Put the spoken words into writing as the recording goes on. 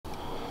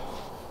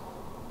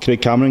Craig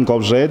Cameron,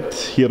 gloves red,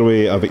 here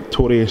with a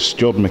victorious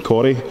Jordan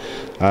Mccorry.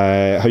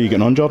 How are you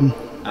getting on, Jordan?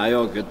 Aye,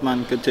 all good,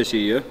 man. Good to see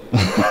you. You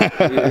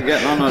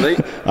getting on all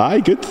right? Aye,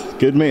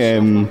 good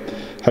mate.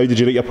 How did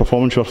you rate your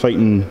performance? You were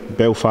fighting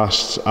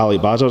Belfast's Ali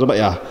Bazar. It was a bit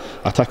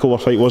of a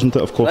takeover fight, wasn't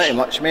it, of course? Pretty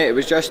much, mate. It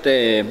was just,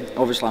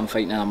 obviously I'm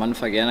fighting in a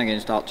month again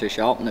against Archie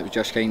and it was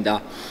just kind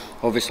of,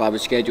 obviously I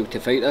was scheduled to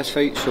fight this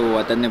fight, so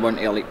I didn't want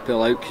to like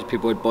pull out because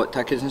people had bought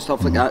tickets and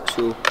stuff like that,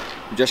 so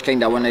just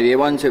kind of one of the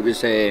ones. It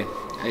was as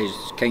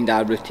kind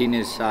of a routine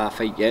as a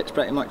fight gets,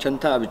 pretty much,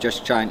 isn't it? I was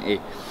just trying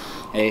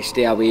to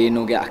stay away,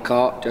 not get a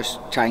cut, just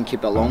try and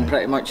keep it long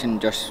pretty much, and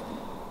just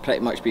pretty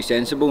much be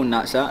sensible, and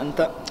that's it, isn't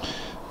it?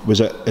 Is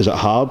it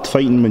hard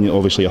fighting when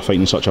you're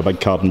fighting such a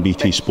big card in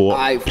BT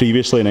Sport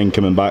previously, and then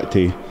coming back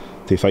to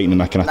fighting in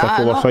a kind of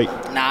takeover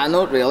fight? Nah,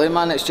 not really,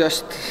 man. It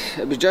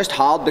was just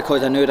hard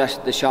because I knew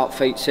the sharp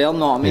fights there.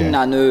 Know what I mean?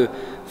 Yeah. I knew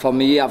for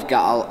me, I've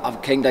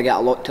kind of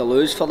got a lot to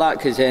lose for that,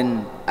 because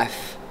then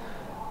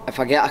if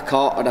I get a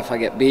cut or if I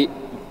get beat,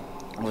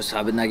 obviously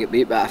I wouldn't get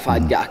beat, but if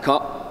I'd get a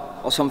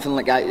cut or something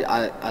like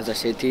that, as I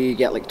said to you, you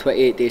get like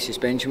 28-day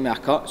suspension with a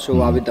cut,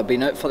 so I would have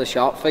been out for the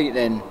sharp fight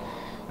then.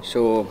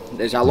 So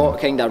there's a lot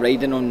kind of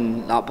riding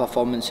on that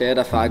performance there.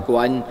 If I go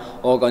in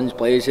all guns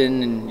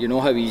blazing, and you know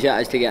how easy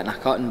it is to get in a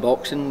cut in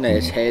boxing,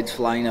 there's heads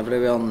flying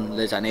everywhere and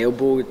there's an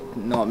elbow, you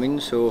know what I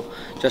mean? So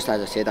just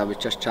as I said, I was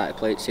just trying to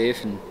play it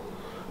safe and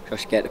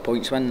just get the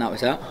points win, and that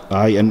was it.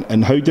 Aye,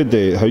 and how did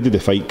the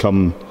fight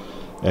come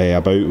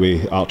about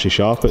with Archie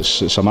Sharp?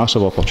 It's a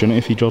massive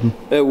opportunity for you, Jordan.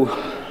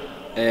 Well,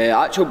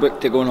 actual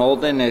booked to go on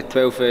holiday on the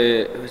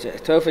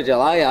 12th of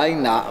July,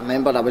 and I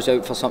remember I was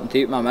out for something to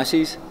eat with my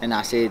missus, and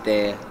I said,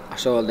 I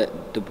saw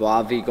that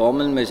Dubois v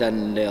Gorman was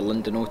in the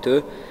London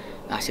O2,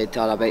 and I said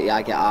to her, I bet you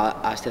I get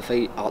asked to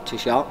fight Archie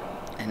Sharp.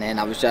 And then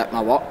I was at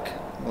my work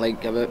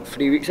like about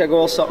 3 weeks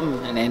ago or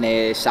something, and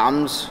then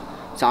Sam's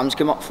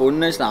come up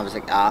phoning us, and I was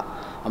like,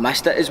 I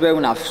missed it as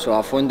well, and so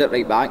I phoned it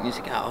right back, and he's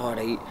like,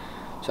 alright,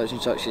 such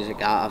and such. He's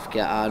like, I've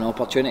got an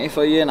opportunity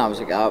for you, and I was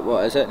like,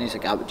 what is it? And he's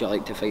like, would you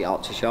like to fight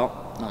Archie Sharp?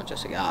 And I was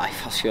just like, aye,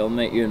 for sure,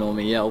 mate, you know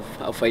me, I'll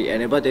fight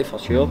anybody for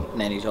sure.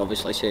 And then he's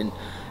obviously saying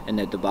in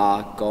the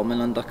Dubai Gorman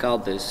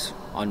undercard is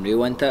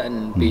unreal, isn't it,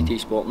 and BT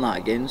Sport and that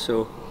again,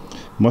 so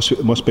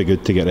must be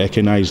good to get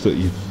recognised. That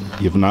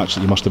you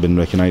must have been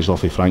recognised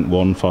off of Frank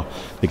Warren for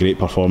the great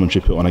performance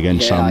you put on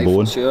against Sam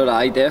Bowen. For sure,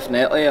 aye,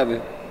 definitely.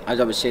 As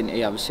I was saying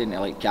to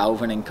like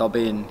Calvin and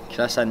Cubby and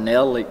Chris in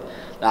there, like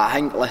I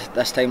think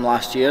this time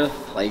last year,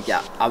 like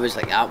I was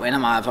like, when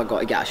am I ever got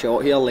to get a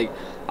shot here? Like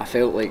I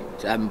felt like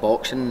in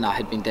boxing I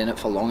had been doing it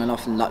for long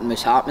enough and nothing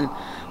was happening.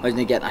 I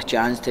wasn't getting a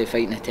chance to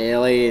fight in the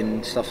telly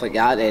and stuff like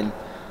that. Then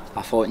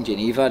I fought in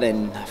Geneva,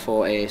 and I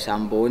fought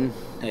Sam Bowen,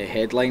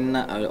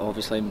 headlining it,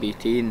 obviously in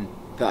BT, and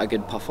put a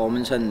good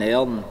performance in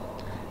there. And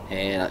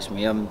that's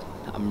me. I'm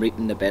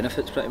reaping the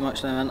benefits pretty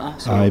much now, aren't I?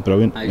 So, aye,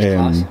 brilliant.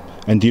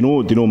 And do you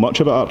know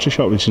much about Archie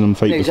Sharp? Have you seen him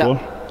fight before?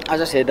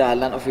 As I said, I had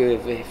an interview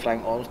with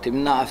Frank Warren's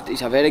team.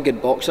 He's a very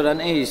good boxer, isn't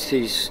he?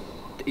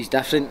 He's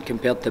different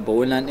compared to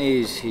Bowen, isn't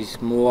he?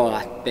 He's more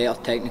a better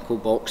technical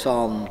boxer,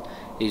 and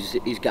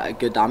he's got a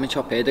good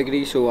amateur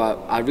pedigree. So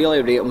I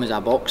really rate him as a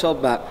boxer.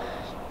 But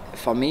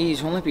for me,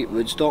 he's only beat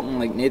Woodstock, and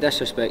like no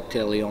disrespect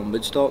to Leon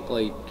Woodstock,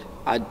 like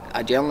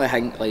I generally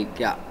think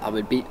like I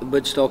would beat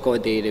Woodstock all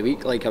day of the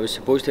week. Like I was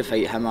supposed to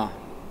fight him a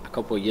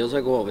couple of years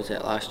ago, or was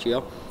it last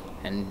year,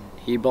 and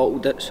he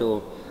bottled it.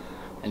 So,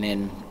 and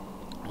then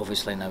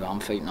obviously now I'm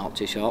fighting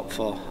Archie Sharp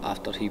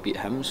after he beat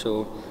him.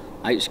 So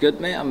it's good,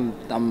 mate.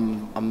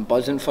 I'm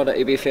buzzing for it,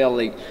 to be fair.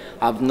 Like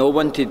I've not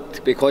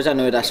wanted, because I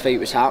know this fight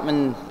was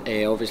happening,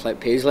 obviously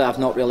at PAISLEY, I've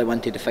not really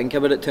wanted to think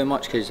about it too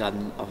much, because I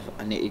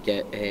need to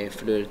get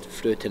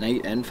through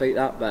tonight and fight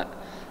that. But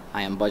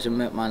I am buzzing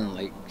with it, man.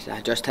 Like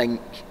I just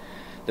think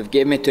they've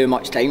given me too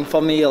much time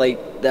for me.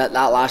 Like that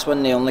last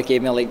one, they only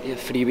gave me like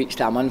 3 weeks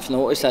to a month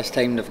notice. This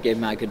time they've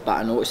given me a good bit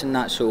of notice in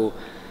that. So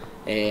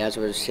as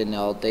I was saying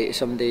the other day to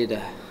somebody,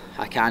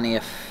 I can't,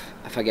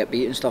 if I get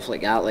beat and stuff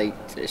like that, like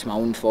it's my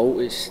own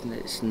fault.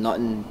 It's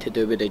nothing to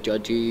do with the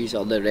judges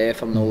or the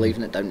ref. I'm not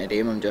leaving it down to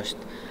them.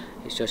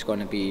 It's just going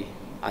to be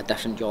a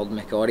different Jordan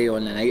Mccorry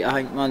on the night, I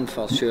think, man.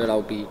 For sure,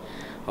 I'll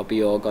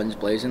be all guns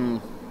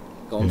blazing,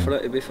 going for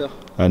it, to be fair.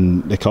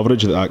 And the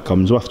coverage that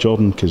comes with,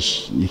 Jordan,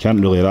 because you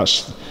can't really,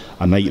 that's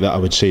a night that I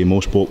would say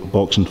most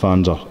boxing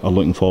fans are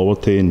looking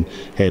forward to, and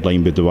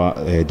headlined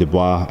by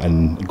Dubois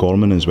and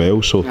Gorman as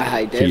well. So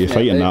you're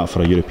fighting that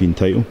for a European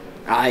title.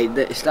 Aye,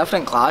 it's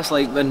different class.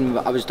 Like when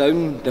I was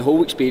down, the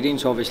whole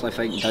experience, obviously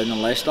fighting down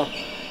in Leicester,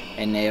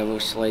 and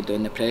obviously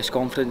doing the press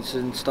conference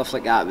and stuff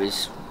like that,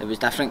 it was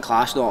different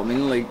class. You know what I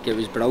mean? Like it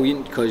was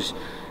brilliant, because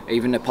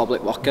even the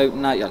public workout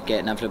and that, you're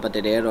getting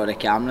everybody there, or the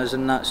cameras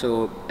and that.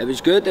 So it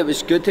was good. It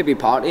was good to be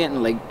part of it,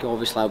 and like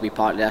obviously I'll be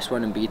part of this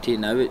one in BT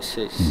now. It's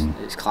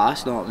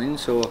class. You know what I mean?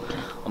 So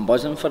I'm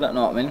buzzing for it. You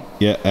know what I mean?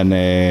 Yeah,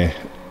 and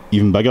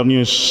even bigger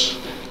news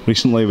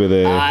recently with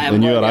the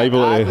new arrival.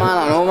 Man,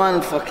 I know,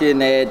 man. Fucking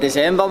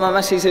December, my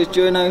missus is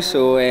due now,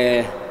 so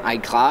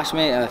class,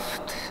 mate.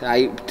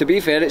 To be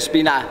fair, it's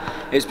been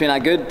a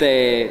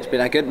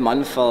good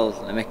month for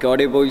the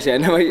Mccorry boys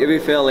anyway. To be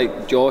fair,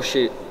 like Josh,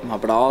 my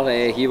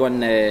brother, he won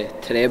the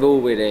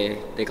treble with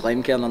the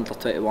Glencairn under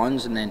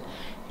 21s, and then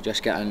he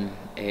just got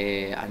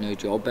a new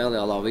job there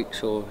the other week.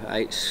 So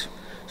it's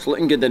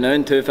looking good now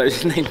in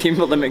 2019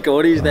 for the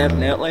Mccorrys,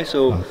 definitely.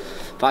 So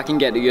if I can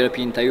get the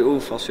European title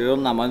for sure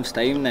in a month's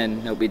time, then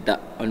it'll be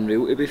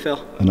unreal, to be fair.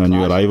 And a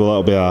new arrival,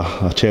 that'll be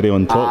a cherry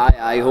on top.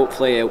 Aye,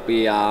 hopefully it'll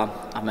be a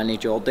mini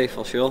Geordie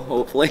for sure,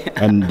 hopefully.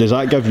 And does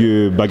that give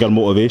you bigger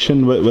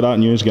motivation with that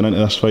news going into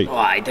this fight? Oh,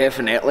 aye,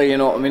 definitely, you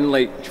know what I mean.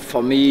 Like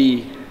for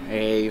me,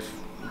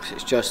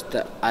 it's just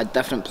a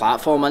different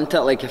platform, isn't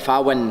it? Like if I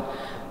win,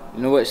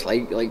 you know what it's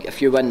like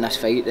if you win this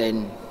fight,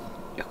 then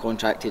you're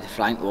contracted to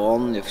Frank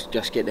Warren, you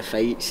just get the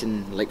fights,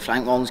 and like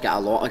Frank Warren's got a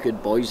lot of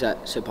good boys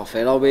at super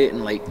featherweight,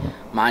 and like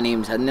my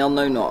name's in there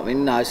now, know what I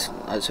mean? That's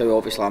how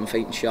obviously I'm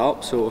fighting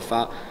Sharp, so if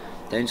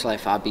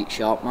I beat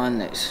Sharp,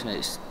 man, it's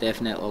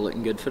definitely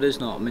looking good for us,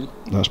 know what I mean?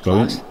 That's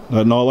brilliant.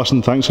 No,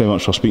 listen, thanks very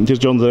much for speaking to us,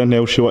 John. Is there anything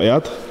else you want to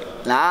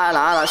add? Nah,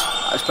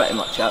 that's pretty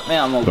much it, mate.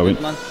 I'm all brilliant.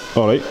 Good, man.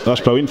 Alright,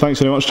 that's brilliant. Thanks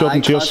very much,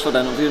 Jordan. Cheers. Thanks for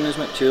the interview,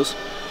 mate. Cheers.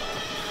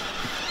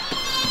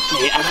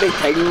 Mate, every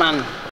time, man.